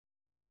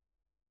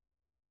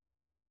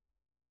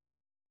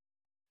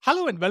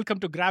Hello and welcome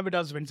to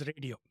Gravitas Wins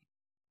Radio.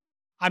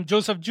 I'm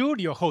Joseph Jude,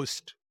 your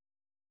host.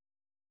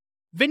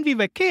 When we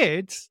were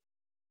kids,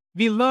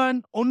 we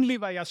learned only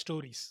via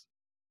stories.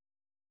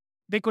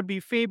 They could be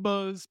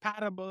fables,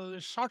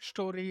 parables, short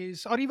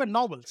stories, or even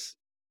novels.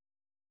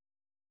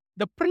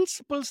 The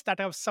principles that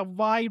have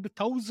survived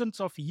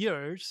thousands of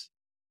years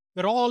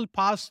were all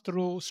passed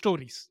through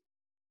stories.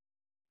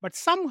 But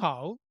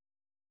somehow,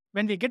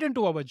 when we get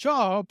into our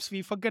jobs,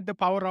 we forget the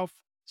power of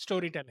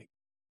storytelling.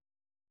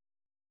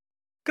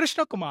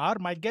 Krishna Kumar,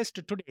 my guest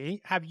today,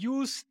 have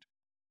used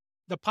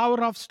the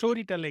power of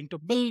storytelling to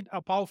build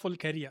a powerful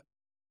career.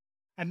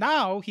 And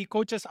now he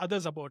coaches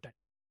others about it.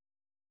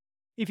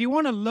 If you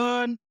want to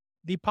learn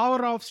the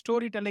power of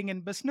storytelling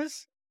in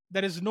business,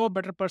 there is no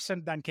better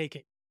person than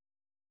KK.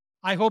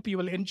 I hope you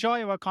will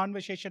enjoy our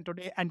conversation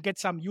today and get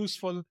some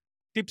useful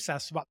tips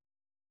as well.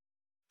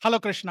 Hello,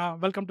 Krishna.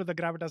 Welcome to the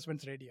Gravitas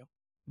Wins Radio.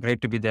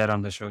 Great to be there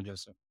on the show,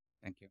 Joseph.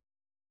 Thank you.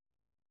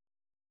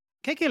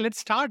 KK, let's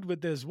start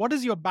with this. What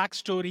is your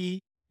backstory?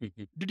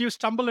 Mhm. Did you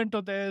stumble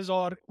into this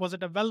or was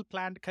it a well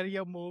planned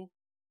career move?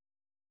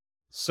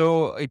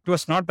 So it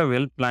was not a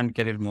well planned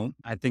career move.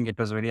 I think it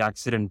was very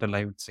accidental,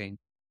 I would say.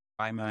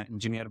 I'm an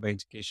engineer by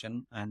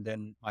education, and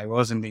then I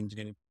was in the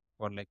engineering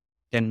for like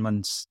 10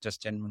 months,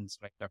 just 10 months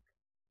right after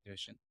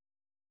graduation.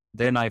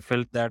 Then I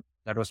felt that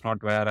that was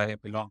not where I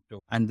belonged to.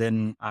 And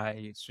then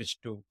I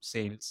switched to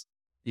sales.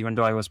 Even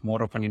though I was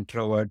more of an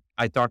introvert,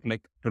 I thought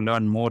like to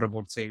learn more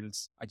about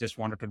sales. I just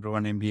wanted to do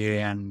an MBA,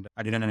 and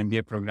I did an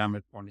MBA program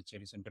at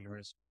Pondicherry Central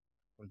University,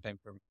 full time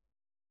program.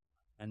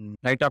 And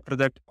right after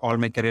that, all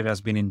my career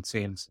has been in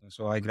sales.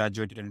 So I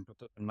graduated in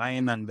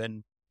 2009, and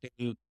then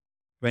till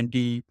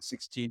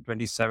 2016,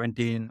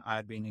 2017, I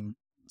had been in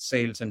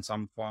sales in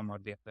some form or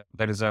the other.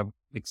 There is a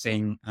big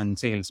saying in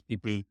sales,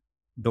 people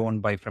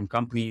don't buy from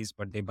companies,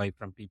 but they buy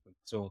from people.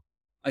 So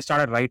I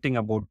started writing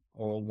about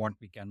what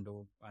we can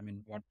do. I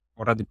mean, what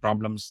are the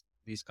problems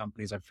these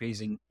companies are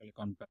facing?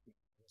 Telecom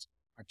companies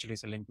actually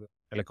selling to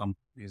telecom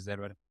companies. There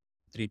were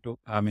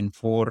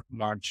four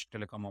large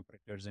telecom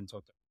operators in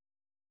South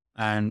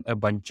and a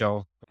bunch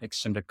of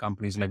extended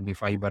companies like the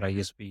fiber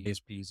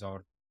ISPs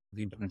or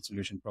the internet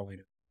solution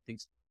provider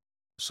things.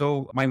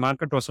 So my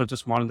market was also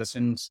small in the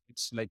sense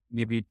it's like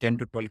maybe 10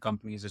 to 12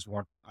 companies is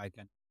what I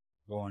can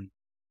go on.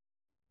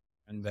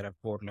 And there are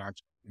four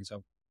large companies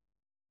out.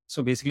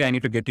 So basically I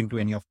need to get into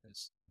any of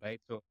this,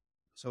 right?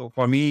 So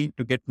for me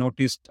to get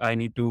noticed, I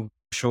need to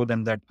show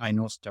them that I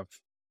know stuff.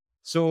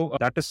 So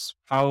that is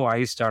how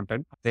I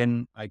started.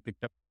 Then I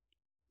picked up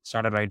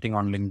started writing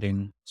on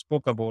LinkedIn,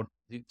 spoke about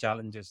the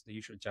challenges, the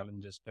usual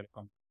challenges,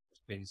 telecom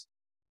space.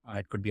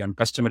 It could be on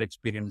customer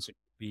experience, it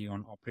could be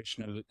on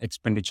operational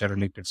expenditure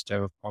related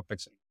stuff,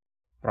 OPEX,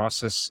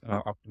 process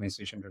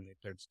optimization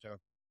related stuff.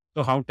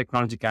 So how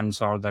technology can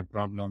solve that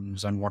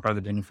problems and what are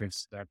the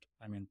benefits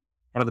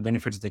what are the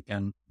benefits they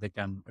can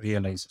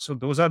realize. So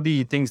those are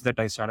the things that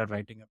I started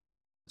writing up.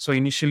 So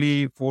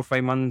initially 4 or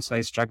 5 months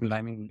I struggled.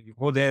 I mean, you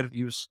go there,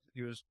 you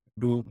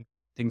do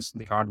things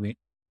the hard way.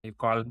 You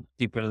call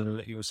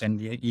people, you send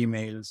the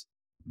emails.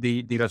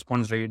 The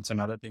response rates and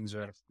other things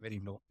were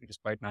very low. It is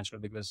quite natural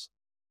because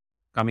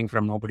coming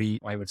from nobody,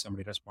 why would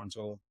somebody respond?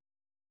 So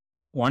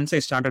once I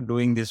started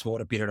doing this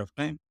over a period of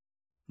time,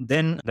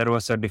 then there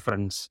was a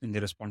difference in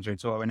the response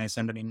rate. So when I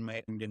sent an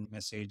email, LinkedIn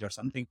message or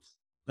something,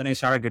 then I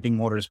started getting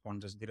more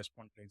responses. The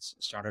response rates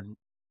started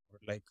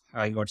like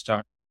I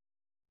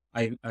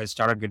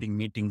started getting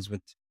meetings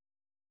with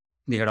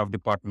the head of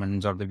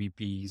departments or the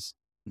VPs.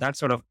 That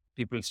sort of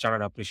people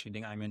started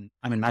appreciating. I mean,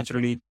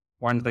 naturally,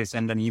 once I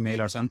send an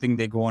email or something,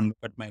 they go and look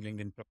at my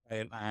LinkedIn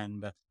profile,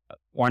 and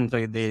once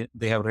they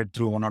have read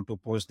through one or two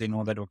posts, they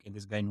know that okay,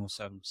 this guy knows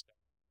some stuff.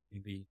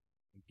 Maybe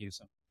give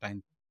some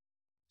time.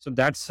 So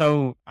that's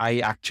how I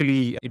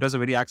actually. It was a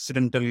very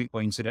accidental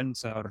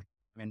coincidence, or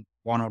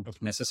born out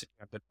of necessity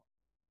at that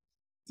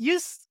point.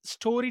 Is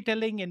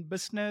storytelling in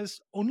business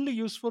only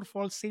useful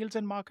for sales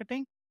and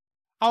marketing?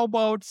 How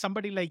about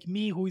somebody like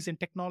me who is in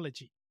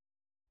technology,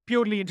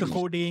 purely into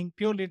coding,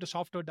 purely into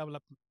software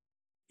development?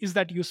 Is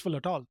that useful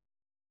at all?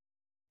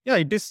 Yeah,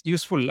 it is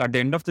useful. At the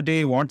end of the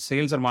day, what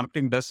sales or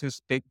marketing does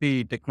is take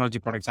the technology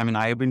products. I mean,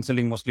 I have been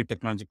selling mostly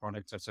technology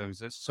products or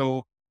services.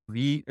 So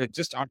we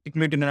just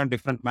articulate it in a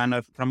different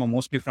manner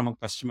mostly from a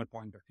customer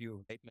point of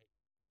view, right? Like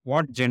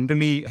what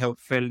generally have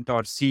felt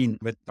or seen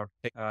with our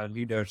tech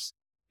leaders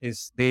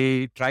is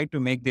they try to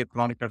make their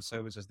product or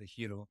service as the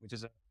hero, which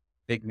is a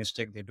big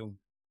mistake they do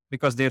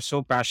because they're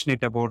so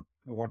passionate about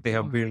what they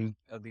have built,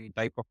 the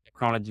type of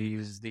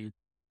technologies, the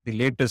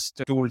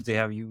latest tools they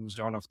have used,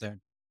 all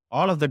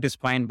of that is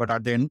fine, but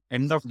at the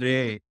end of the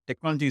day,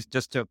 technology is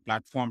just a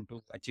platform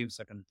to achieve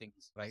certain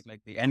things, right?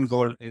 Like the end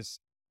goal is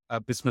a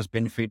business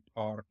benefit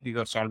or you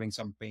are solving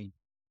some pain.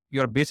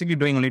 You're basically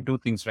doing only two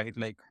things, right?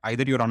 Like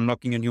either you're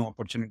unlocking a new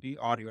opportunity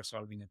or you're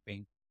solving a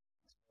pain.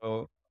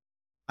 So,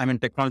 I mean,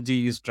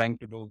 technology is trying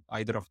to do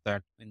either of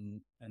that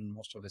in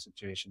most of the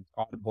situations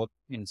or both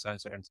in certain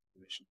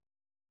situations.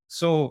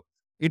 So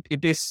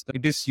it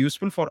is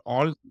useful for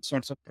all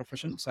sorts of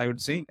professions, I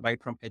would say,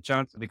 right from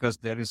HR, because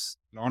there is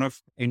a lot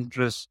of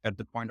interest at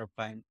the point of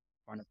time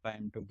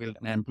to build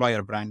an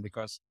employer brand,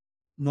 because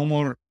no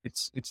more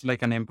it's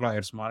like an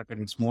employer's market.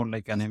 It's more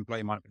like an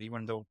employee market,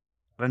 even though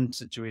current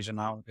situation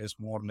now is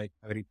more like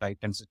a very tight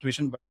end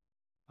situation. But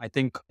I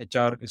think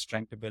HR is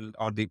trying to build,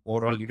 or the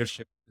overall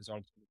leadership is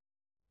also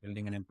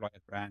building an employer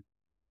brand.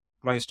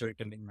 Employee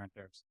storytelling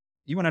matters.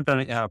 Even at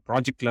a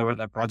project level,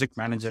 a project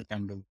manager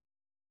can do,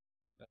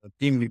 a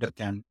team leader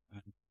can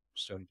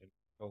storytelling.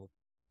 So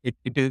it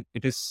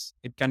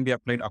can be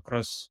applied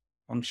across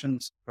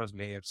functions, across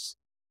layers.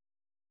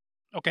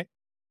 Okay.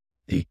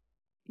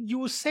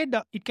 You said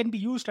it can be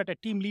used at a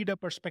team leader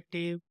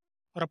perspective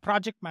or a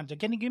project manager.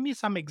 Can you give me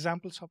some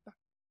examples of that?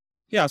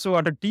 Yeah. So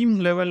at a team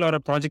level or a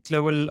project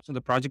level, so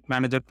the project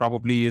manager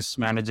probably is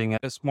managing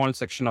a small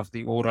section of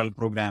the overall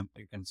program,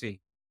 you can say.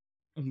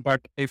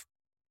 But if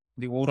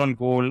the overall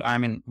goal, I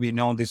mean, we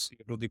know this,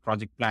 you do the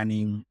project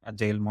planning,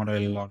 agile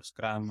model or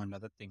Scrum and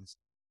other things.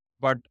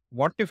 But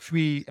what if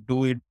we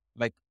do it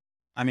like,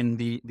 I mean,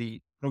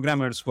 the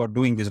programmers who are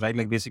doing this, right?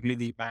 Like basically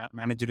the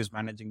manager is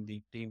managing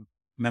the team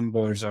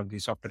members or the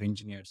software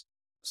engineers.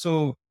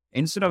 So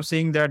instead of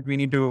saying that we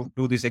need to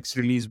do this X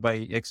release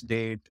by X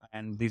date,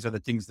 and these are the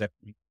things that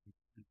we,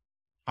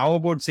 how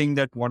about saying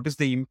that what is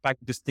the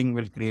impact this thing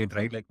will create,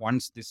 right? Like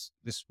once this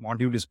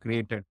module is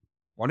created,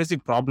 what is the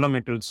problem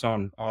it will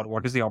solve, or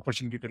what is the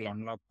opportunity it will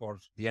unlock for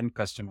the end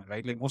customer,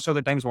 right? Like most of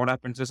the times what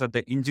happens is at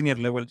the engineer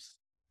level,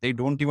 they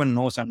don't even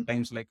know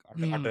sometimes, like at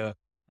Hmm.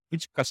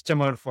 which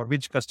customer, for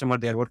which customer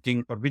they are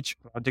working, for which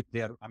project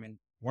they are, I mean,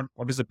 what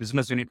is the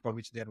business unit for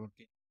which they are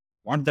working,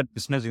 what that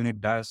business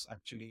unit does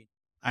actually,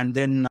 and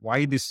then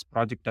why this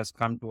project has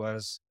come to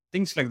us,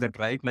 things like that,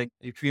 right? Like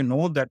if you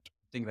know that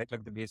thing, right,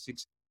 like the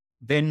basics,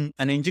 then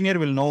an engineer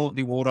will know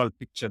the overall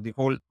picture, the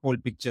whole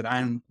picture,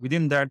 and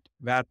within that,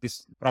 where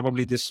this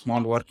probably this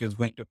small work is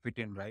going to fit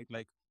in, right?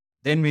 Like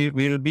then we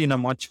will be in a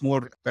much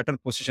more better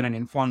position and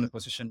informed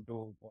position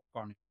to work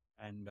on it.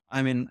 And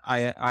I mean,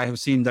 I have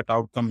seen that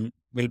outcome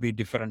will be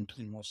different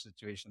in most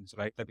situations,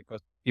 right? Like,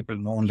 because people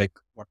know like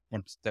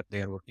what's that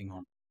they are working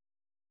on.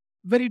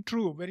 Very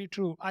true. Very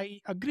true. I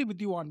agree with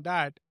you on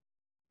that.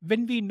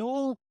 When we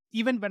know,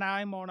 even when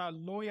I'm on a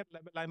lower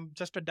level, I'm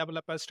just a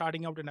developer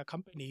starting out in a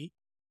company.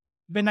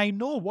 When I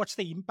know what's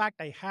the impact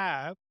I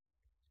have,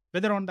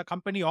 whether on the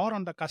company or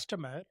on the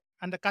customer,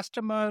 and the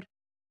customer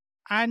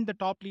and the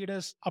top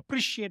leaders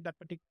appreciate that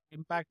particular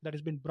impact that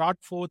has been brought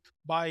forth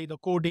by the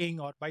coding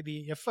or by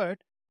the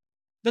effort,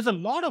 there's a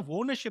lot of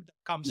ownership that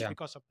comes Yeah,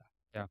 because of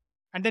that. yeah.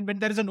 And then when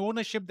there is an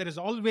ownership, there's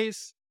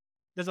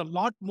a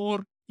lot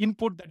more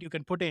input that you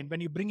can put in when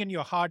you bring in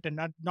your heart and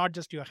not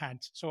just your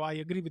hands. So I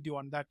agree with you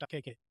on that,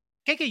 KK.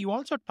 KK, you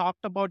also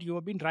talked about you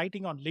have been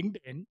writing on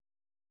LinkedIn.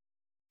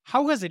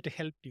 How has it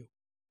helped you?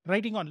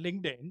 Writing on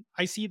LinkedIn,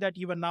 I see that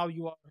even now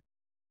you are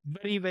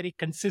very, very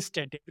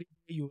consistent every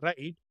day you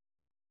write.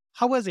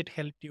 How has it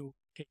helped you,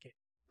 KK?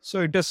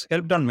 So it has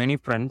helped on many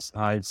fronts,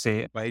 I'd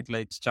say, right?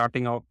 Like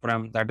starting out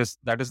from that is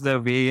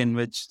the way in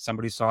which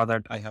somebody saw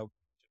that I have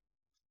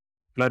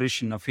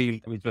flourish in a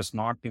field which was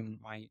not in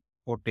my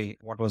forte,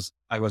 what was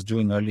I was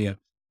doing earlier.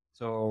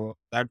 So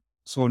that,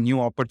 so new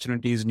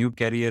opportunities, new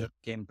career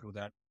came through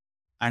that.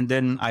 And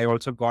then I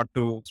also got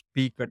to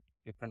speak at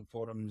different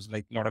forums,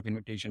 like a lot of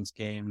invitations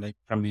came, like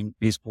from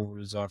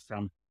schools or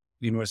from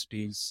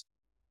universities,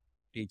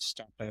 teach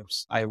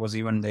startups. I was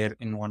even there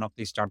in one of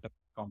the startup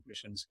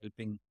competitions,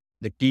 helping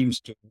the teams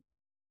to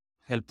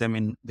help them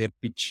in their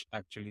pitch,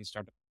 actually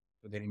startup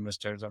to their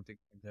investors or things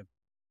like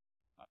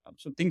that.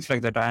 So things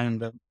like that.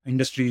 And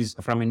industries,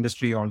 from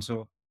industry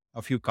also,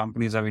 a few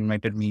companies have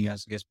invited me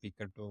as guest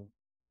speaker to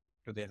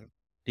their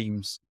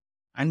teams.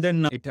 And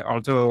then it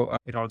also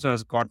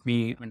has got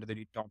me into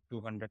the top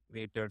 200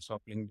 creators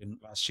of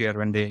LinkedIn last year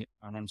when they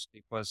announced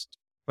the first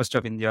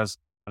of India's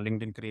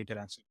LinkedIn Creator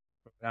Access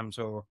program.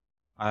 So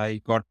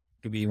I got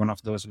to be one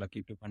of those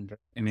lucky 200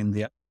 in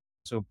India.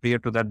 So prior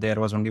to that, there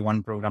was only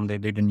one program they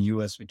did in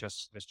US, which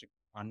was restricted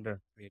to 100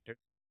 creators.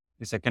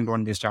 The second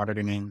one they started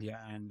in India,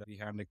 and we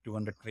had like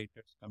 200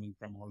 creators coming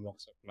from all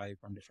walks of life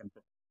on different.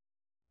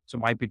 So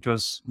my pitch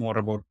was more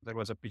about, there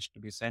was a pitch to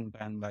be sent,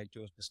 and I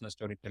chose business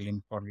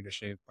storytelling for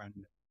leadership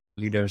and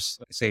leaders,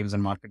 sales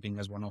and marketing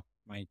as one of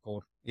my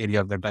core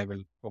areas that I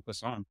will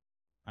focus on.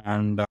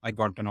 And I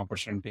got an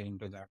opportunity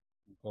into that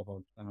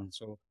cohort.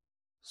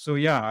 So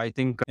yeah, I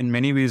think in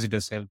many ways it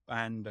has helped.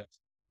 And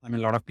I mean,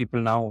 a lot of people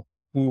now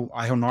who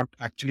I have not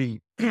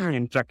actually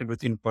interacted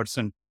with in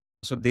person.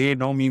 So they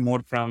know me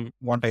more from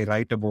what I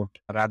write about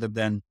rather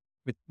than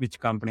with which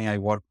company I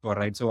work for,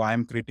 right? So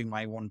I'm creating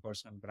my own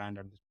personal brand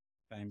at this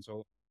time.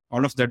 So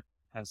all of that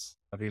has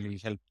really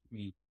helped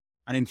me.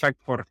 And in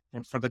fact, for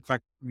that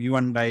fact, you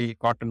and I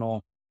got to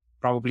know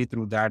probably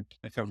through that,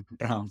 if I'm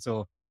not wrong.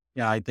 So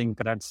yeah, I think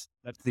that's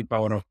the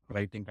power of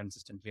writing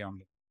consistently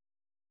on it.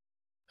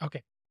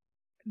 Okay.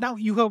 Now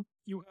you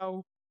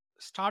have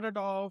started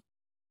off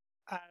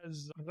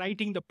as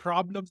writing the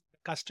problems the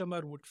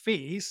customer would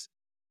face,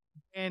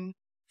 and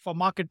for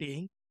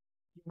marketing,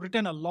 you've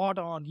written a lot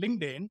on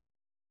LinkedIn.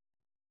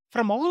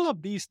 From all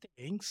of these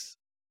things,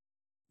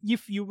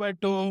 if you were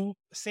to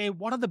say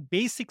what are the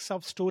basics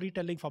of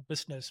storytelling for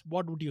business,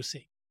 what would you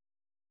say?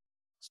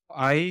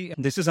 I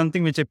This is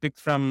something which I picked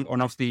from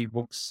one of the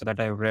books that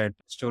I read,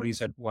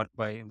 Stories at Work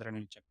by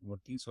Indranil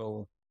Chakraborty.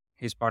 So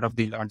he's part of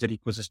the larger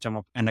ecosystem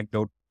of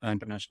Anecdote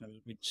International,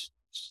 which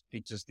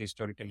teaches the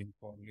storytelling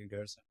for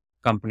leaders and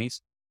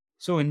companies.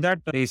 So in that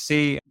they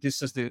say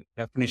this is the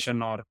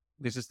definition, or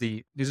this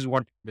is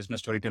what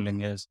business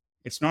storytelling is.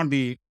 It's not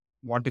the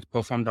what is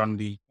performed on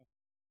the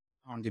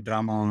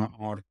drama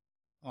or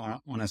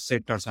on a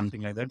set or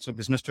something like that. So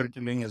business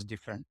storytelling is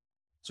different.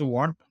 So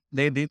what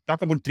they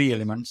talk about three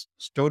elements.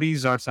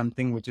 Stories are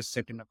something which is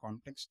set in a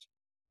context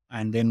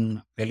and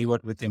then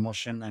delivered with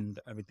emotion and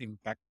with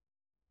impact,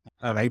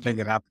 right? Like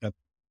wrapped up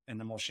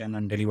in emotion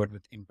and delivered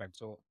with impact.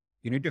 So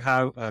you need to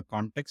have a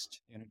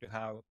context, you need to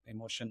have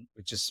emotion,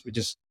 which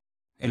is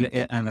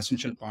an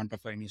essential part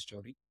of any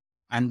story,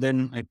 and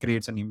then it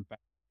creates an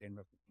impact at the end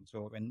of it.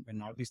 So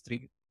when all these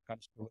three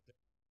comes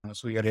together,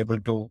 so you're able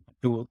to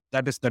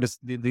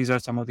these are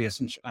some of the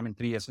essential, I mean,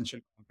 three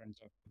essential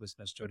components of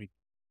business story.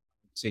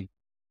 See,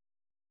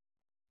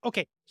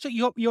 Okay, so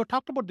you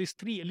talked about these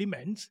three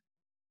elements.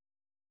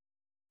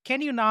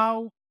 Can you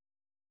now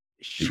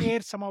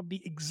share some of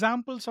the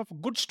examples of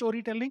good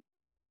storytelling?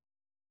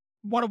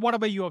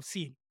 Whatever you have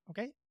seen,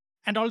 okay,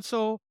 and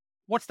also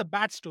what's the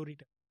bad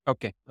storytelling?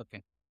 okay.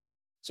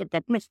 So a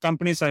couple of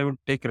companies I would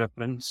take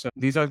reference.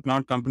 These are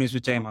not companies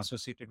which I am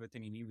associated with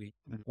in any way.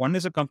 One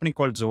is a company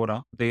called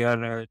Zora. They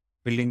are a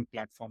billing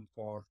platform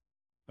for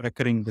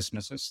recurring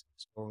businesses.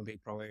 So they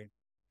provide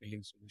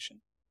billing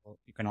solution. So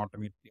you can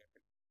automate the.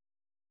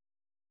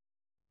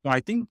 So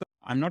I think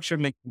I'm not sure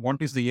like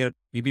what is the year,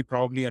 maybe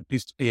probably at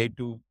least 8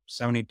 to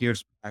 7, 8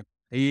 years back.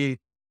 They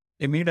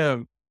made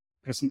a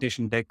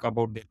presentation deck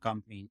about their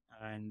company.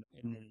 And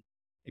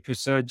if you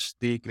search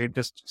the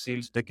greatest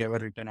sales deck ever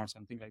written or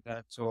something like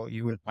that, so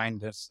you will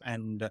find this.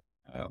 And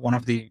one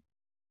of the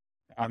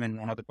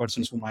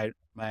persons whom I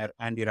admire,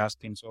 Andy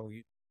Raskin, so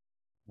he's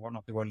one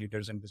of the world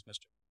leaders in business.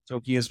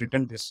 So he has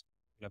written this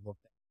about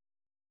that.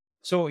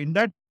 So in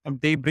that,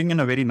 they bring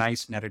in a very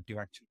nice narrative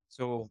actually.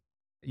 So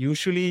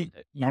usually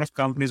a lot of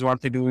companies,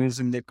 what they do is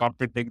in their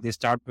corporate deck, they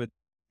start with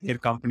their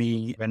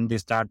company when they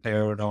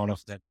started, all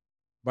of that.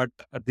 But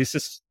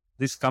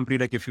this company,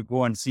 like if you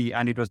go and see,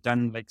 and it was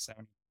done like 7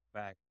 years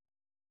back,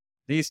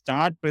 they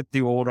start with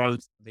the overall,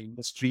 the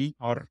industry,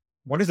 or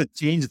what is the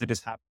change that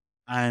is happening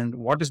and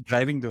what is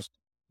driving those.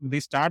 They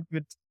start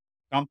with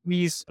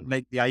companies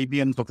like the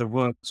IBMs of the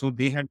world. So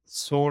they had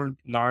sold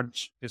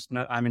large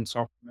business, I mean,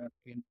 software,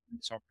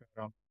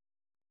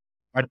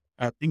 but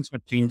things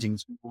were changing.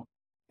 So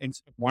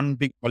it's one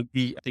big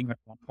bulky thing at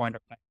one point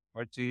of time.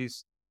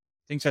 Purchase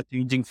things are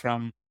changing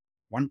from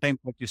one-time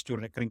purchase to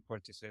recurring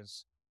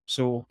purchases.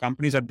 So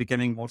companies are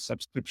becoming more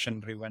subscription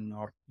driven,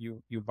 or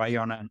you buy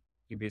on a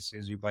monthly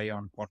basis, you buy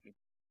on quarterly.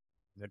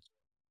 That's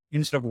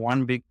instead of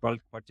one big bulk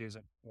purchase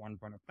at one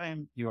point of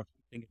time, you are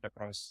splitting it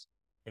across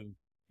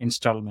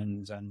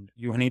installments, and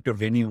you need to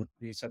renew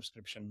the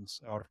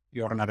subscriptions, or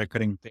you're on a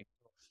recurring thing.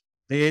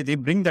 They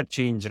bring that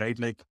change, right?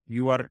 Like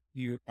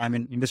I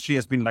mean, industry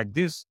has been like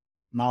this,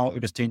 now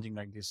it is changing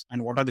like this,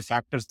 and what are the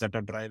factors that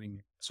are driving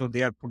it? So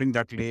they are putting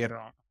that layer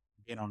on,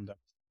 again on that.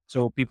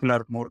 So people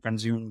are more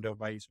consumed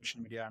by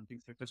social media and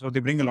things like that. So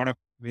they bring a lot of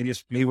various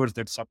flavors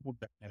that support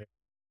that narrative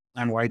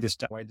and why this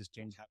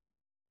change happened.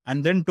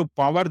 And then to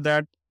power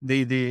that,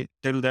 they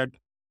tell that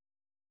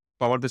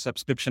power the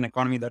subscription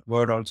economy, that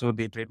word also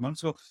they trademark.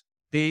 So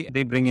they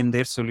bring in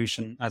their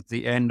solution at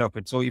the end of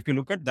it. So if you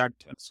look at that,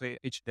 say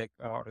each deck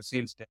or a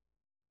sales deck,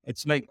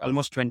 it's like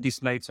almost 20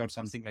 slides or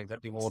something like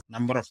that, the more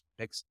number of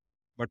decks.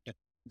 But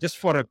just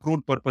for a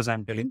crude purpose,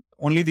 I'm telling,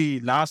 only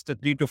the last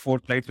 3 to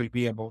 4 slides will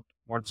be about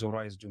what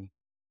Zora is doing.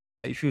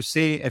 If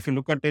you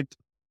look at it,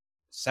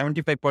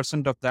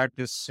 75% of that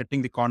is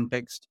setting the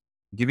context,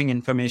 giving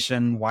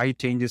information, why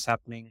change is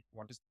happening,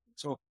 what is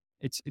so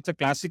it's a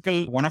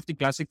classical, one of the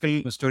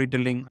classical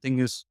storytelling thing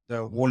is the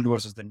old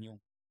versus the new,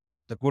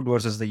 the good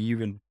versus the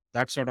evil,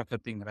 that sort of a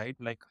thing, right?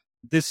 Like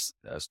this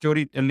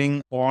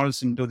storytelling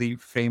falls into the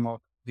frame of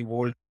the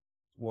old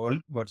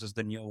world versus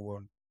the new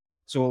world.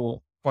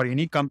 So for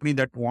any company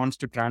that wants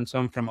to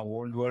transform from a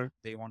old world,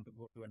 they want to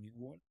go to a new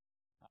world,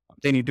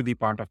 they need to be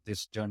part of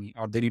this journey,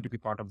 or they need to be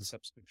part of the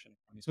subscription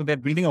economy. So they're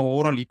building an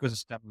overall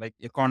ecosystem like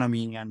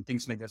economy and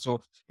things like that.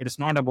 So it is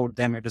not about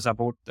them, it is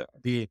about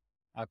the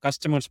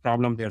customer's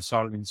problem they're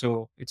solving.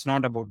 So it's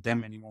not about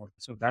them anymore.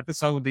 So that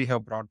is how they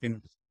have brought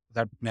in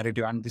that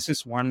narrative. And this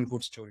is one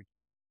good story.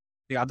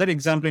 The other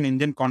example in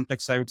Indian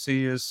context, I would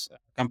say, is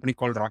a company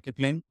called Rocket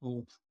Lane,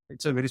 who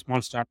it's a very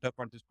small startup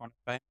at this point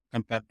of time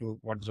compared to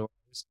what Zoho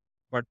is.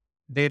 But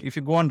there, if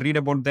you go and read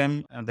about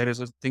them, there is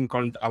a thing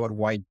called Our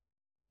Why,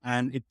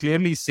 and it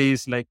clearly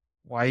says like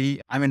why.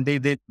 I mean, they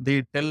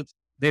tell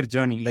their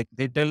journey, like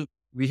they tell,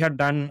 we have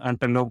done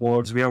Antelope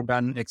boards, we have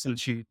done Excel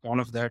sheet, all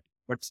of that,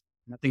 but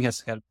nothing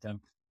has helped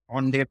them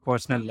on their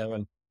personal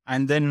level.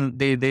 And then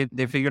they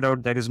figured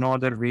out there is no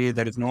other way,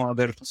 there is no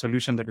other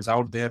solution that is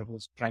out there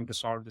who's trying to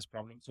solve this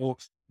problem, so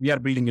we are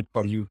building it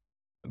for you.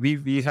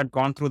 We had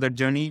gone through that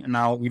journey.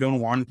 Now we don't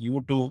want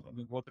you to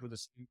go through the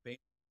same pain.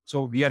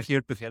 So we are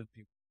here to help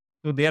you.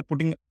 So they are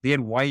putting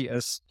their why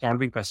as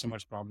solving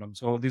customers' problems.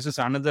 So this is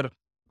another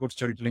good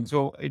storytelling.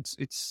 So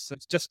it's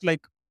just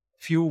like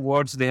few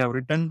words they have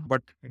written,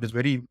 but it is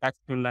very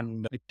impactful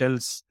and it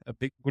tells a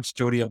big good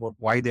story about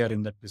why they are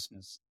in that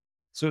business.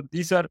 So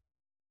these are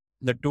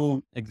the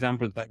two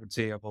examples I would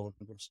say about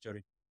a good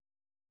story.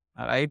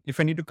 Right. If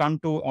I need to come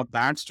to a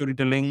bad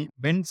storytelling,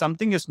 when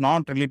something is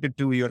not related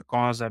to your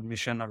cause or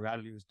mission or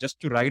values, just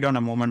to ride on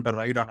a moment or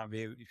ride on a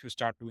wave, if you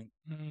start doing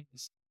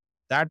this,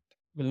 that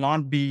will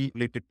not be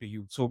related to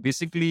you. So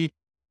basically,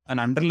 an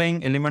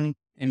underlying element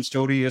in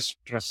story is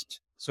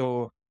trust.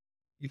 So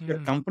if your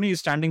company is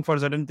standing for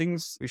certain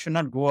things, you should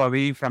not go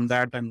away from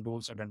that and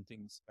do certain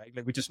things, right?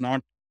 Like which is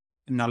not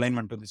in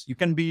alignment to this. You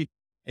can be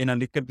in a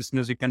liquor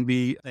business, you can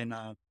be in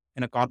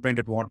a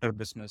carbonated water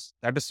business.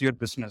 That is your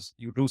business.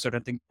 You do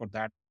certain things for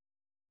that.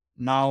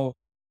 Now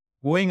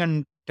going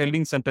and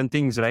telling certain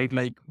things, right?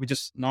 Like which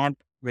is not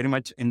very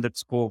much in that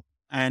scope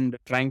and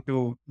trying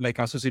to like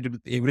associate it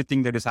with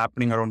everything that is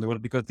happening around the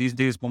world because these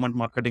days moment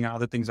marketing and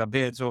other things are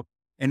there. So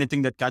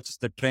anything that catches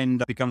the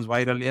trend becomes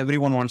viral.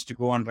 Everyone wants to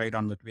go and ride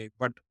on that wave.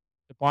 But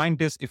the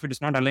point is, if it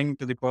is not aligned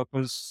to the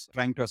purpose,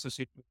 trying to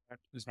associate with that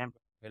is not going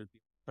to help you.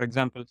 For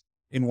example,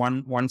 in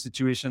one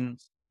situation,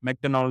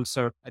 McDonald's,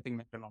 or I think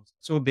McDonald's.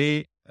 So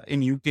they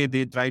in UK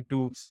they try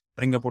to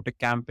bring about a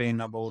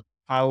campaign about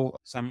how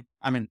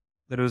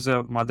there was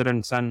a mother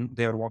and son,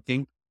 they are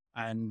walking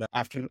and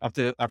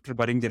after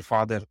burying their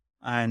father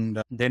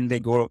and then they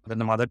go when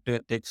the mother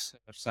takes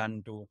her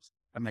son to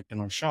a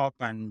McDonald's shop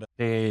and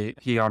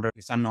his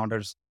son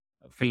orders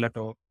a fillet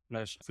of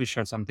fish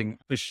or something,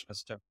 fish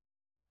stuff.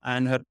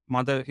 And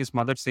his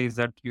mother says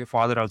that your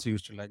father also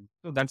used to like.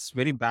 So that's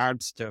very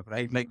bad stuff,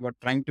 right? Like we're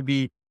trying to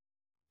be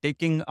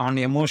taking on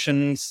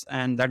emotions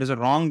and that is a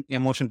wrong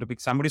emotion to pick.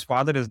 Somebody's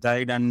father has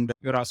died and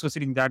you're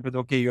associating that with,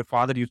 okay, your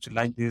father used to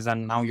like this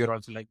and now you're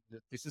also like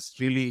this. This is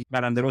really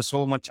bad. And there was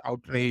so much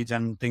outrage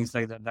and things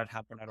like that that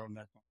happened around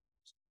that.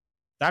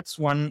 That's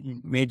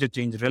one major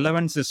change.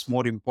 Relevance is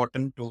more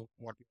important to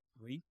what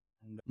you're doing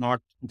and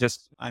not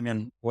just,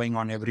 going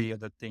on every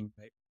other thing,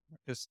 right?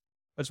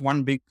 That's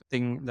one big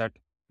thing that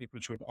people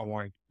should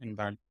avoid in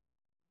bad.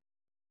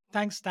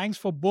 Thanks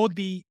for both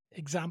the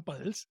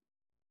examples.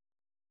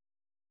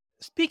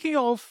 Speaking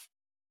of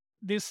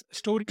this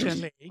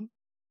storytelling,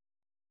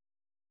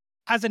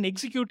 as an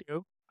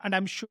executive, and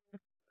I'm sure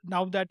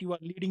now that you are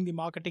leading the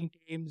marketing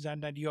teams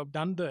and that you have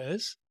done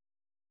this,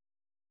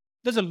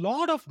 there's a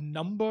lot of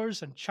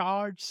numbers and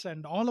charts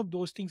and all of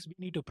those things we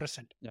need to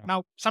present. Yeah.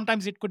 Now,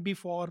 sometimes it could be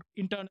for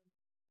internal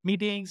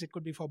meetings, it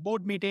could be for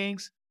board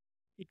meetings,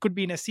 it could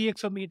be in a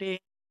CXO meeting,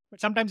 but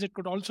sometimes it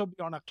could also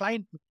be on a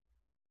client meeting.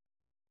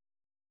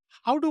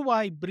 How do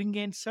I bring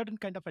in certain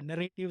kind of a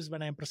narratives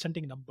when I'm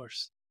presenting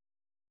numbers?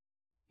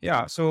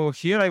 Yeah. So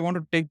here I want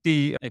to take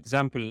the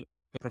example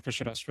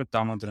Professor Ashwat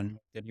Damodaran,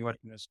 the New York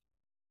University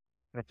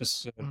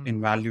professor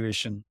in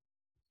valuation.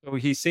 So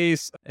he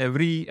says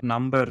every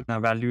number in a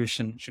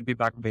valuation should be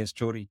backed by a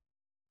story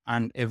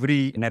and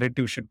every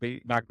narrative should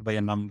be backed by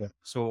a number.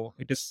 So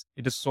it is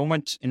so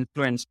much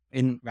influence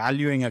in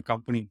valuing a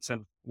company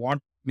itself. What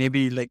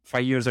maybe like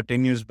 5 years or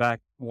 10 years back,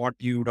 what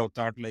you would have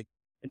thought like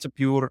it's a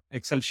pure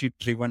Excel sheet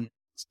driven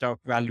stuff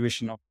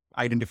valuation of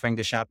identifying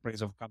the share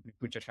price of company,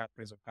 future share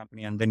price of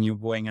company, and then you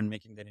going and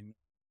making that in.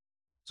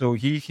 So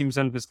he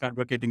himself is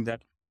advocating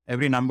that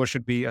every number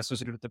should be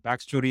associated with the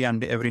backstory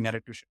and every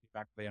narrative should be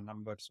backed by a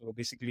number. So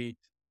basically,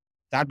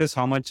 that is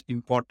how much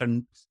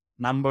important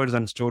numbers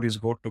and stories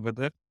go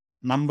together.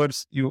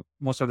 Numbers, you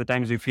most of the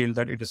times you feel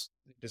that it is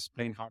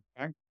plain hard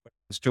fact, but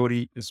the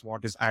story is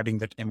what is adding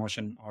that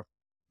emotion or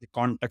the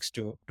context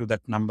to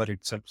that number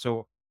itself.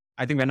 So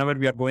I think whenever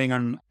we are going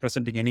on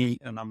presenting any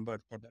number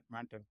for that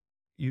matter,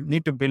 you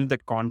need to build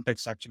that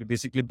context actually,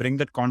 basically bring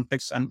that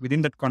context and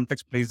within that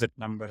context place that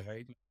number,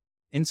 right?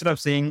 Instead of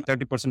saying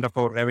 30% of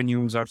our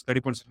revenues or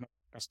 30% of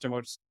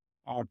customers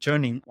are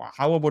churning,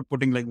 how about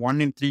putting like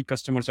 1 in 3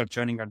 customers are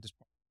churning at this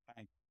point in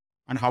time?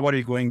 And how are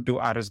you going to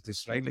address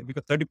this, right? Like,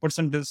 because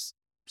 30% is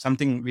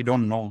something we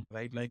don't know,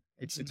 right? Like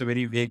it's a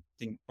very vague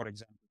thing, for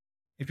example.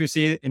 If you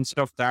say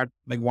instead of that,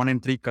 like 1 in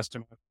 3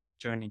 customer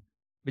churning,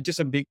 which is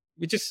a big,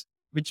 which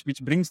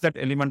brings that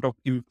element of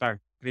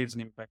impact, creates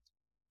an impact.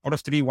 Out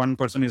of 3, 1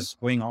 person is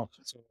going off.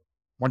 So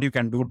what you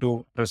can do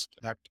to address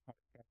that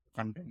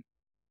content.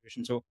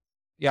 So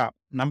yeah,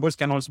 numbers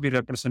can also be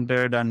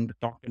represented and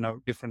talked in a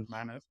different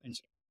manner.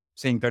 Instead of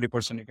saying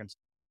 30%, you can say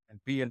and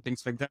P and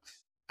things like that,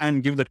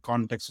 and give that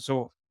context.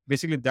 So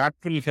basically, that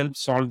will help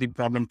solve the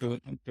problem to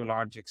a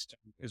large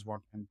extent. Is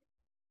what I'm.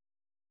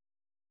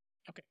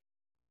 Okay.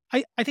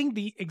 I think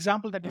the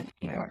example that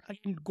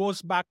again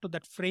goes back to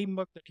that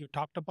framework that you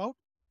talked about.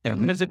 Yeah.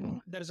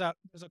 There's a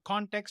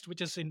context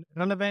which is in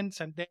relevance,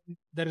 and then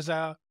there is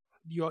a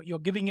you're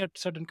giving it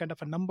certain kind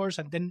of a numbers,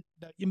 and then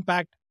the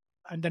impact,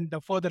 and then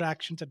the further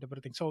actions and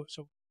everything. So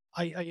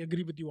I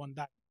agree with you on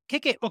that.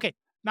 Okay.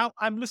 Now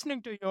I'm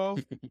listening to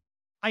you.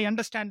 I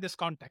understand this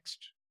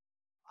context.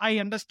 I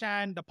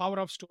understand the power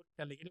of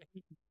storytelling.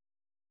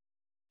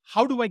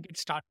 How do I get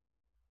started?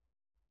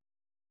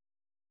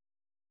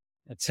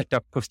 That's a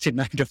tough question.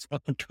 I don't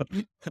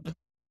know.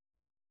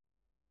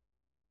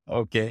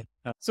 Okay.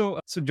 So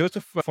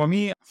Joseph, for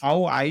me,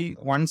 how I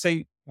once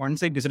I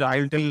decided,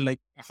 I'll tell like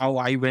how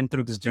I went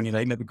through this journey,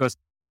 right? Like, because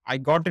I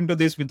got into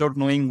this without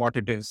knowing what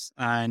it is,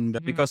 and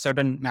Mm, because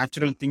certain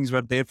natural things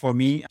were there for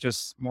me,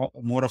 just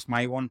more of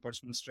my own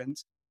personal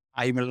strengths,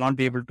 I will not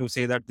be able to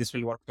say that this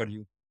will work for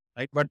you,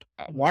 right? But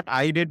mm, what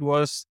I did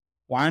was,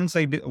 once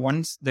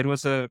there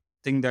was a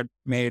thing that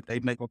made,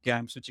 right, like, okay,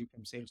 I'm switching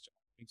from sales to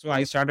marketing. So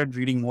I started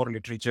reading more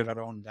literature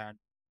around that,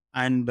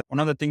 and one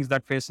of the things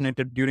that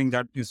fascinated during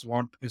that is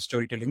what is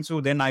storytelling.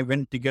 So then I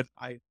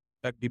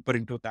dug deeper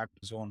into that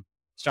zone,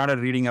 started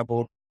reading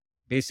about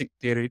basic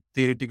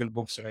theoretical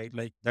books, right?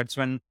 Like that's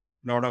when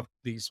a lot of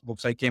these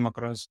books I came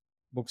across,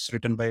 books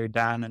written by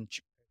Dan and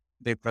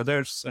their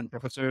brothers and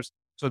professors.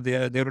 So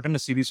they written a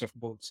series of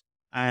books.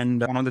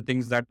 And one of the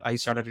things that I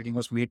started reading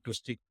was Made to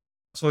Stick.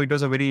 So it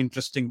was a very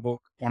interesting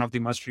book, one of the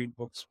must read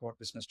books for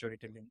business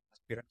storytelling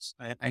aspirants.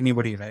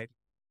 Anybody, right?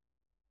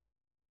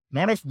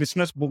 Lot of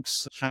business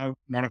books have a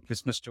lot of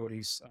business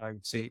stories, I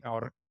would say,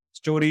 or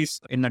stories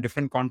in a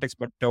different context,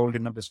 but told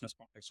in a business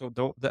context.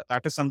 So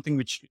that is something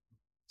which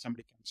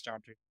somebody can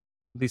start with.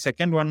 The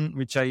second one,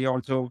 which I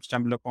also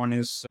stumbled upon,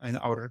 is in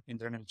our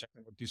internal chapter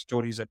about these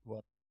stories at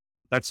work.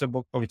 That's a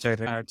book which I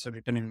read. It's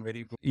written in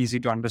very easy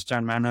to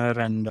understand manner,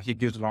 and he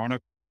gives a lot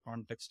of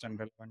context and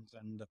relevance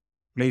and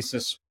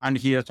places. And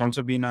he has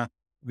also been a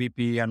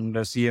VP and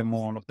a CMO,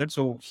 all of that.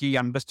 So he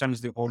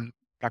understands the whole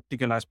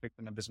practical aspect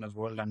in the business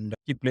world, and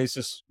he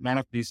places none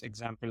of these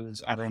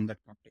examples around that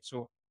context.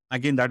 So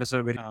again, that is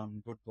a very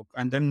good book.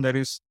 And then there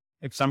is,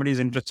 if somebody is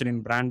interested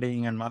in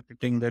branding and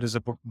marketing, there is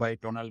a book by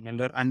Donald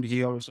Miller, and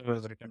he also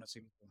has written a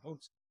series of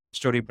books.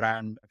 Story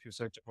Brand. If you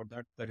search about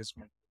that, there is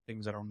multiple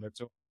things around that.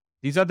 So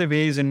these are the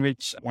ways in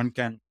which one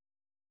can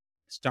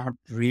start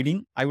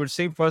reading. I would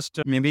say first,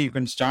 maybe you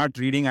can start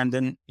reading and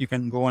then you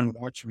can go and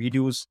watch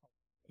videos.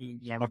 A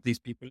lot of these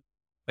people,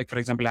 like for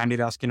example, Andy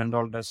Raskin and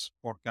all does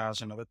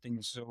podcasts and other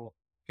things. So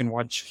you can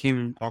watch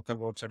him talk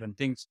about certain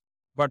things.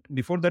 But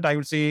before that, I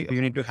would say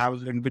you need to have a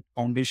little bit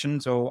foundation.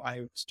 So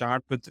I would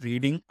start with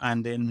reading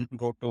and then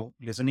go to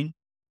listening.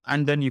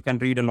 And then you can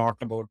read a lot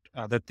about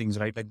other things,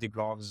 right? Like the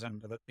blogs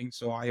and other things.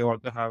 So I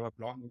also have a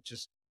blog, which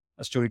is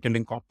a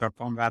storytelling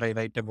platform where I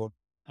write about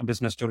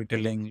business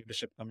storytelling,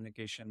 leadership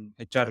communication,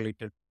 HR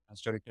related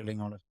storytelling,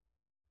 all of.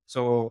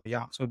 So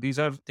yeah, so these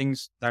are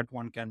things that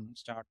one can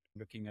start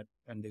looking at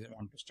when they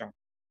want to start.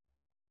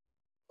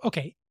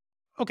 okay.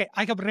 Okay.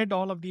 I have read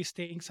all of these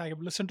things. I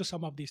have listened to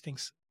some of these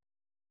things.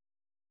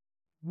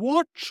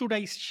 What should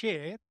I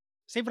share?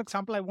 Say, for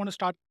example, I want to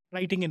start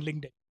writing in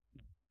LinkedIn.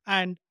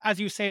 And as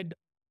you said,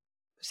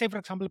 say, for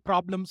example,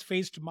 problems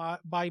faced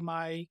by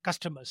my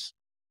customers.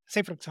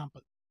 Say, for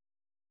example.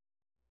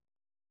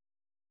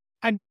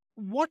 And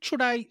what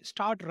should I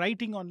start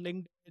writing on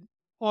LinkedIn?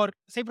 Or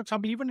say, for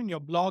example, even in your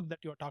blog that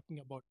you're talking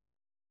about,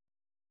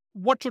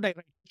 what should I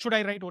write? Should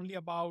I write only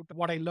about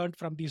what I learned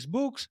from these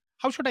books?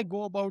 How should I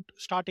go about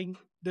starting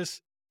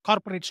this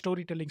corporate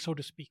storytelling, so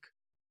to speak?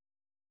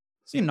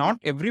 See, not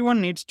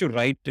everyone needs to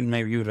write, in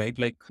my view, right?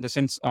 Like the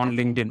sense on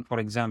LinkedIn, for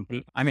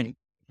example. I mean,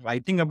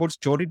 writing about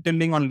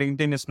storytelling on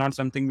LinkedIn is not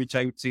something which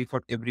I would say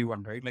for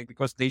everyone, right? Like,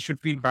 because they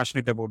should feel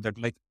passionate about that.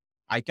 Like,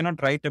 I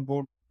cannot write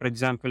about, for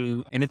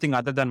example, anything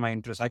other than my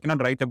interest. I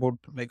cannot write about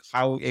like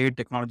how AI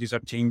technologies are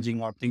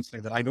changing or things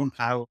like that. I don't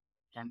have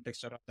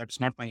context, or that's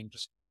not my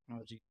interest in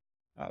technology.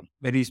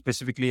 Very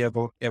specifically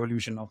about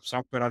evolution of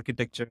software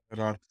architecture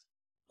or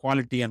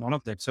quality and all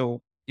of that.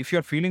 So if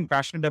you're feeling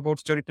passionate about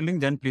storytelling,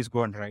 then please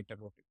go and write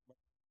about it.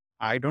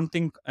 I don't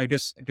think it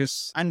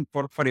is, and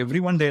for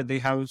everyone, they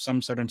have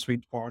some certain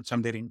sweet spots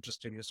and they're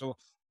interested in. So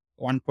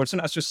one person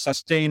has to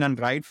sustain and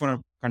write for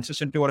a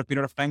consistently over a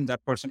period of time.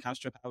 That person has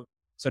to have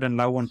certain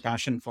love and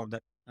passion for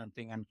that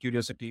thing and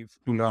curiosity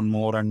to learn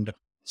more and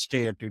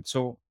stay at it.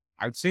 So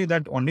I'd say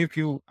that only if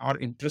you are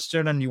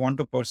interested and you want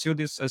to pursue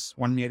this as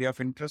one area of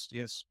interest,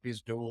 yes,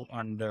 please do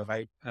and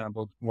write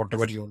about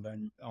whatever you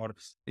learn. Or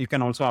you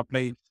can also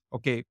apply.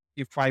 Okay,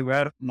 if I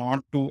were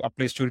not to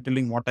apply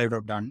storytelling, what I would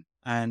have done,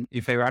 and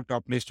if I were to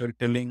apply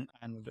storytelling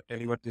and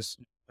deliver this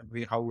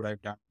way, how would I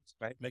have done this,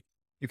 right? Like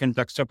you can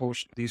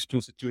juxtapose these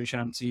two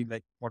situations and see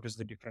like what is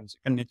the difference.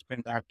 You can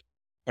explain that.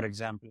 For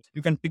example,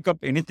 you can pick up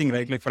anything,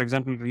 right? Like for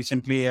example,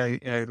 recently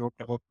I wrote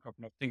about a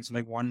couple of things.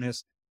 Like one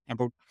is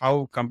about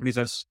how companies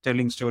are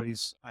telling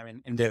stories. I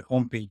mean, in their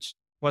homepage,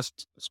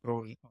 first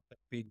scroll of that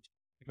page,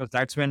 because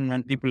that's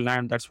when people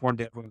land, that's what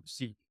they're going to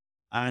see.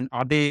 And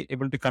are they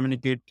able to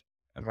communicate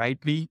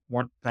rightly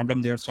what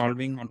problem they are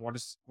solving and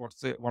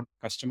what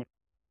customer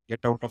get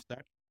out of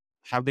that?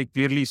 Have they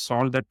clearly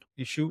solved that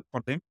issue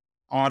for them,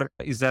 or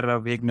is there a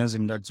vagueness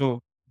in that?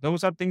 So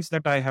those are things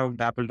that I have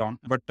dabbled on.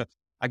 But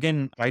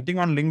again, writing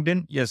on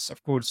LinkedIn, yes,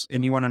 of course,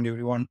 anyone and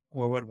everyone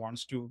whoever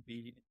wants to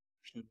be,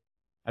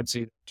 I'd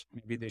say that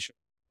maybe they should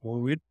go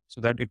with,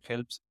 so that it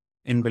helps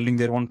in building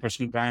their own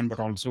personal brand, but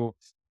also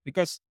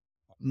because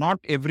not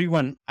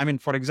everyone, I mean,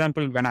 for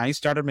example, when I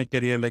started my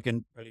career, like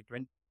in early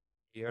 20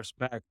 years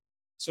back,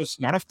 so it's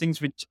a lot of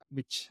things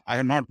which I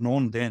had not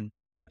known then.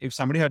 If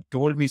somebody had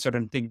told me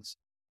certain things,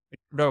 it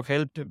would have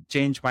helped to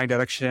change my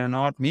direction,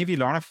 or maybe a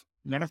lot of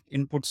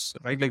inputs,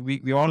 right? Like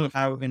we all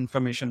have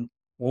information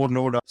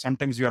overload. Or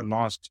sometimes you are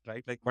lost,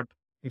 right? Like, but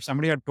if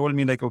somebody had told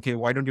me like, okay,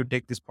 why don't you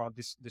take this path?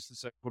 This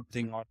is a good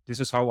thing, or this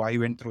is how I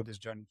went through this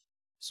journey.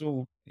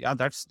 So yeah,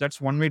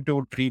 that's one way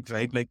to treat,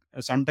 right? Like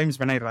sometimes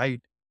when I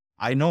write,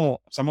 I know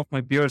some of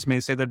my peers may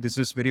say that this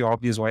is very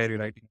obvious. Why are you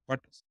writing?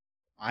 But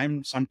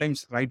I'm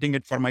sometimes writing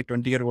it for my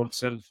 20-year-old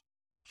self.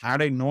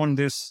 Had I known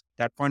this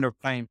that point of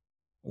time,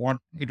 what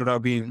it would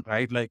have been,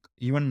 right? Like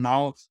even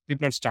now,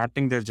 people are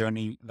starting their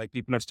journey, like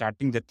people are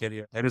starting their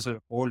career. There is a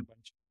whole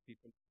bunch of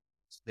people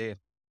there.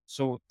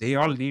 So they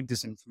all need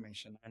this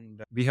information.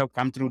 And we have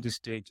come through this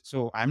stage.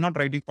 So I'm not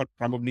writing for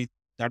probably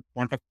that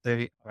point of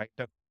the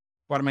writer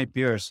for my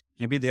peers.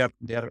 Maybe they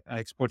are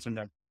experts in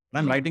that. But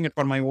I'm writing it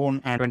for my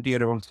own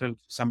 20-year-old self,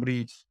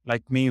 somebody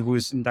like me who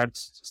is in that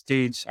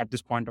stage at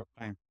this point of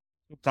time.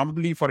 So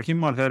probably for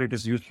him or her, it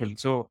is useful.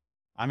 So,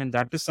 I mean,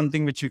 that is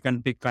something which you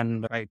can pick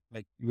and write,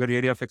 like your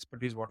area of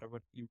expertise, whatever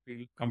you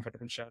feel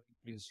comfortable sharing,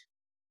 please.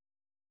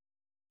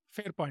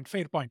 Fair point.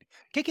 Fair point.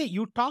 KK,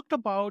 you talked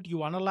about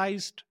you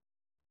analyzed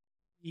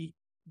the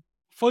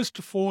first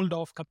fold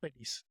of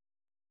companies.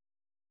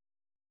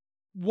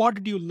 What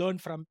did you learn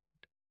from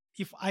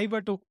it? If I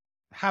were to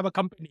have a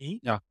company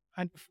Yeah.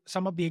 and if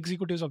some of the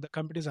executives of the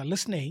companies are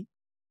listening,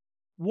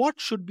 what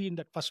should be in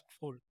that first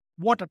fold?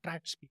 What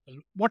attracts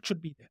people? What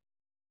should be there?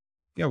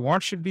 Yeah.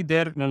 What should be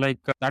there? Like,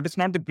 that is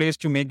not the place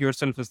to make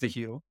yourself as the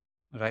hero,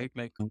 right?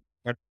 Like,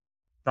 but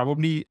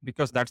probably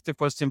because that's the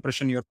first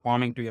impression you're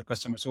forming to your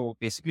customer. So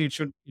basically, it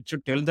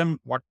should tell them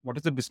what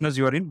is the business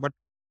you are in, but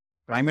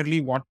primarily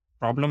what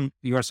problem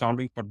you are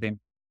solving for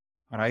them.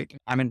 Right?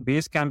 I mean,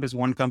 Basecamp is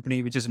one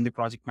company which is in the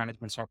project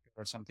management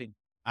software or something,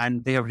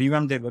 and they have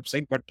revamped their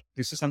website. But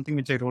this is something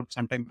which I wrote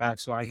some time back,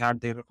 so I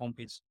had their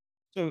homepage.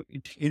 So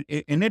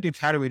it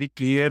had a very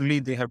clearly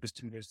they have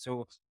distinguished.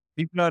 So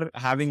people are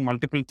having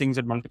multiple things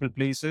at multiple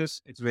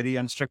places. It's very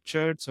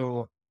unstructured.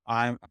 So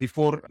I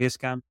before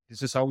Basecamp,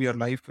 this is how your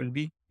life will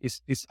be.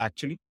 Is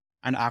actually,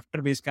 and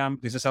after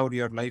Basecamp, this is how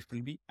your life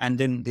will be. And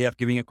then they are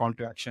giving a call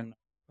to action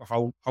of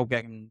how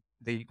can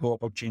they go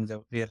about change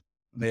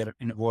their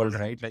in world,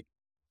 right? Like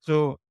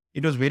so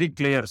it was very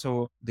clear.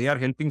 So they are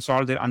helping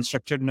solve their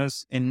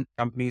unstructuredness in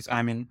companies,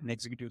 I mean, in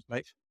executive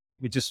life,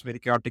 which is very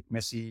chaotic,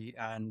 messy,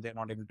 and they're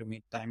not able to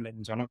meet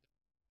timelines. All of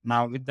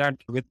now with that,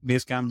 with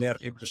Basecamp, they are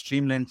able to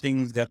streamline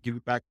things. They're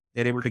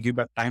able to give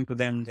back time to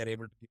them. They're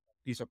able to give back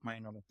peace of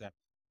mind, all of that.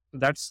 So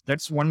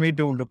that's one way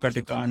to look at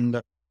it.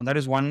 And that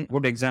is one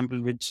good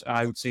example, which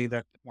I would say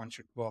that one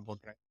should go about,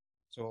 right?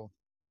 So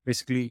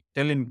basically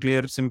tell in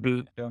clear,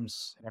 simple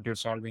terms what you're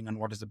solving and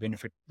what is the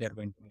benefit they're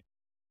going to make.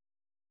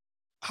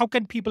 How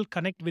can people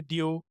connect with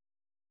you,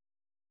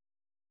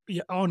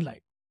 yeah,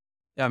 online?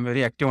 Yeah, I'm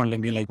very active on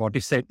LinkedIn, like what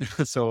you said.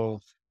 So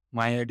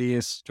my ID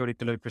is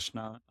storyteller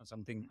Krishna or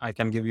something I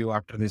can give you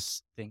after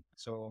this thing.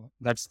 So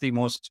that's the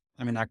most,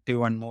 I mean,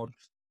 active and more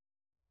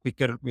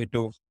quicker way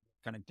to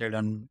connected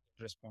and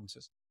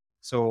responses.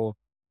 So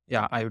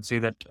yeah, I would say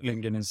that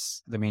LinkedIn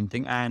is the main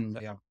thing. And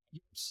yeah,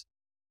 it's-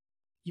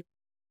 You-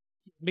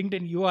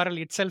 LinkedIn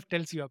URL itself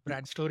tells you a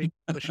brand story,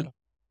 Krishna.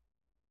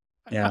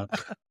 yeah.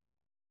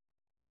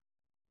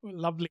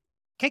 Lovely.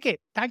 KK,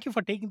 thank you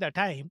for taking the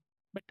time.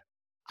 But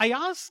I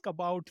ask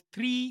about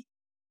three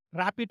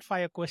rapid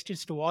fire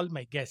questions to all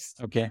my guests.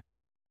 Okay.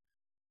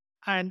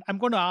 And I'm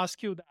going to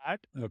ask you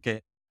that.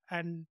 Okay.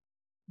 And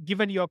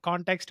given your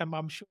context,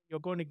 I'm sure you're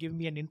going to give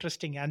me an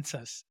interesting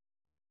answers.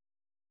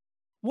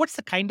 What's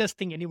the kindest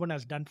thing anyone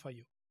has done for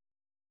you?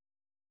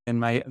 In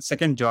my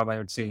second job, I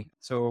would say.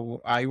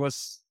 So I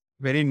was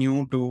in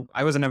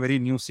a very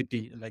new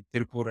city, like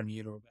Tirupur and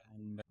Europe.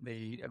 And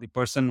the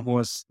person who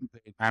was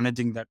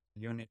managing that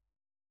unit,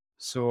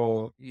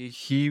 so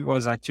he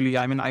was actually,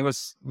 I mean, I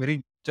was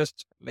very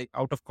just like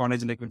out of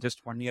college, like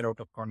just 1 year out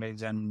of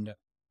college. And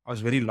I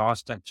was very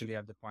lost actually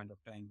at the point of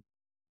time.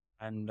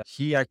 And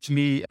he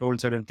actually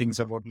told certain things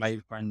about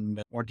life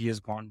and what he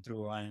has gone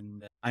through.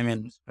 And I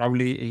mean,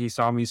 probably he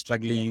saw me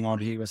struggling, or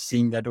he was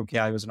seeing that, okay,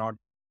 I was not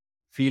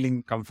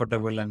feeling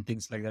comfortable and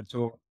things like that.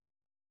 So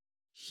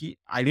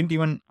I didn't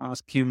even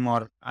ask him,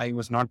 or I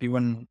was not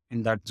even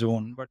in that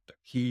zone, but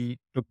he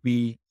took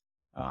me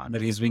under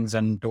his wings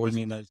and told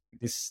me that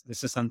this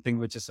is something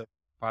which is a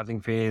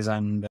passing phase,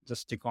 and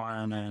just stick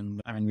on.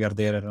 And I mean, we are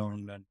there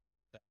around. And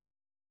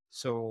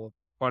so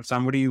for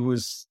somebody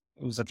who's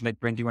at like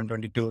 21,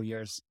 22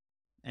 years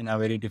in a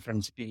very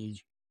different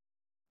city,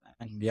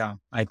 and yeah,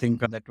 I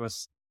think that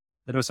was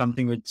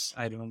something which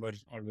I remember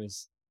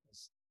always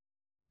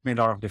made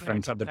a lot of Thank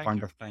difference you. at that Thank point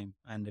you. of time.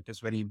 And it is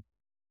very,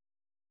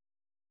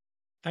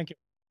 Thank you.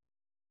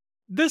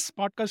 This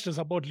podcast is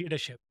about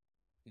leadership.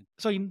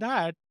 So, in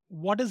that,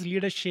 what is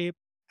leadership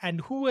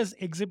and who has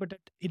exhibited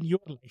in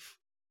your life?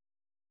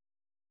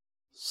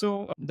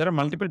 so there are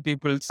multiple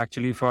people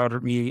actually for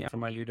me from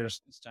my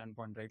leader's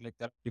standpoint, right? Like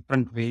there are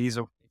different ways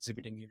of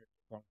exhibiting leadership.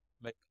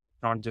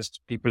 not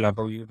just people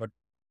above you, but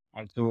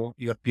also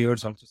your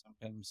peers also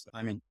sometimes.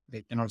 I mean,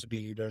 they can also be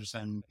leaders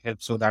and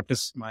help. So that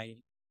is my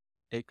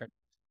take.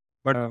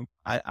 But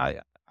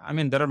I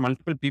mean, there are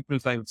multiple people,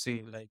 I would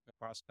say, like the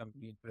past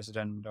company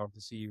president or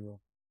the CEO.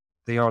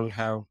 They all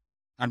have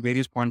at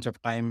various points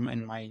of time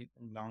in my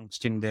long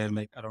stint there,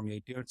 like around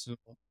 8 years. So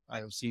I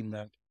have seen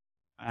that.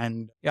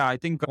 And yeah, I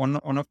think one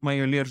of my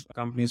earlier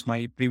companies,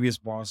 my previous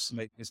boss,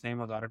 like his name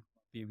was Aaron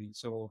PV.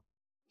 So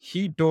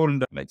he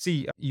told, like,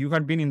 see, you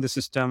had been in the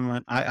system,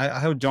 and I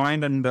have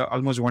joined, and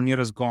almost 1 year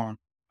has gone.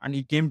 And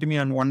he came to me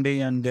on one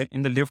day, and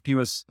in the lift,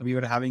 we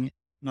were having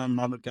a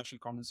normal casual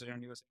conversation.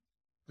 And he was,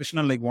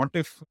 Krishna, like, what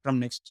if from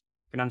next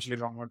financially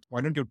wrong,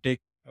 why don't you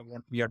take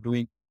what we are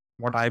doing,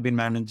 what I've been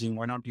managing?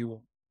 Why not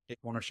you take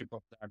ownership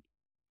of that?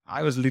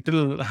 I was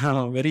little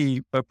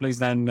very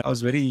perplexed, and I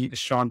was very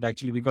shocked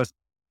actually, because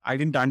I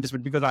didn't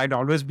anticipate, because I'd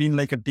always been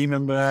like a team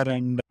member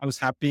and I was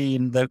happy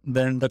in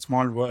that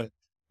small world.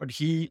 But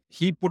he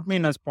put me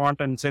in a spot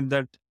and said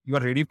that you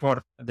are ready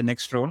for the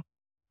next role.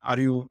 Are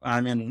you?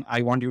 I mean,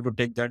 I want you to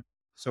take that.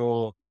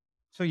 So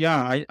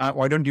yeah,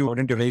 why don't you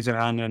raise your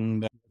hand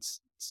and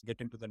let's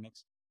get into the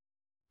next.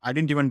 I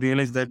didn't even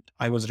realize that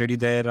I was ready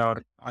there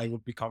or I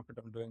would be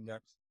comfortable doing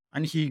that.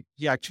 And he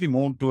actually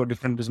moved to a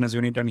different business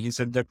unit, and he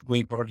said that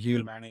going forward he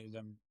will manage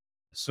them.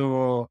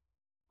 So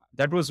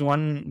that was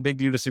one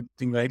big leadership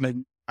thing, right? Like,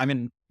 I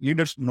mean,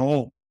 leaders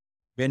know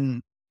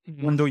when,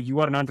 even though you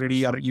are not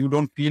ready or you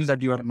don't feel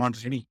that you are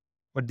not ready,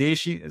 but they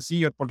see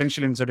your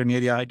potential in certain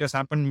area. It has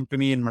happened to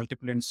me in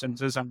multiple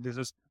instances, and this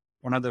is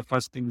one of the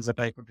first things that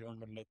I could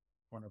remember, like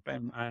one of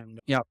time. And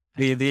yeah,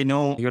 they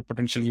know your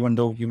potential even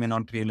though you may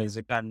not realize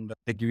it, and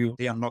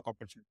they unlock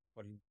opportunity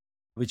for you,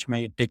 which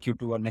may take you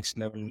to a next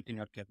level in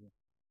your career.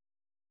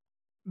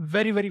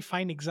 Very, very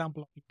fine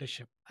example of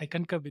leadership. I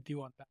concur with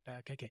you on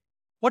that, KK.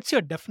 What's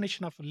your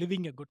definition of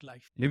living a good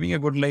life? Living a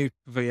good life,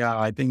 yeah,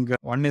 I think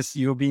one is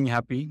you being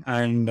happy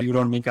and you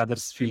don't make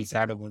others feel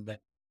sad about that.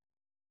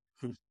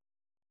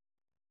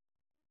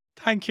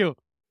 Thank you.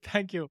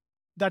 Thank you.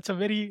 That's a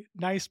very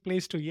nice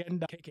place to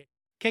end, KK.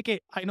 KK,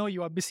 I know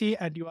you are busy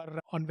and you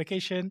are on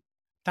vacation.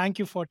 Thank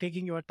you for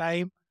taking your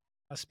time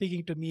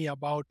speaking to me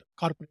about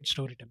corporate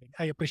storytelling.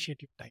 I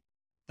appreciate your time.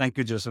 Thank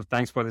you, Joseph.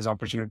 Thanks for this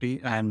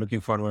opportunity. I am looking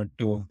forward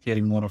to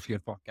hearing more of your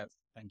podcast.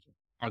 Thank you.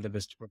 All the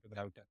best for the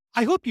router.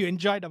 I hope you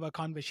enjoyed our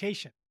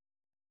conversation.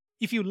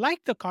 If you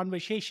like the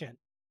conversation,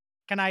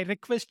 can I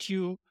request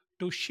you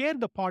to share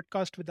the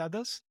podcast with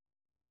others?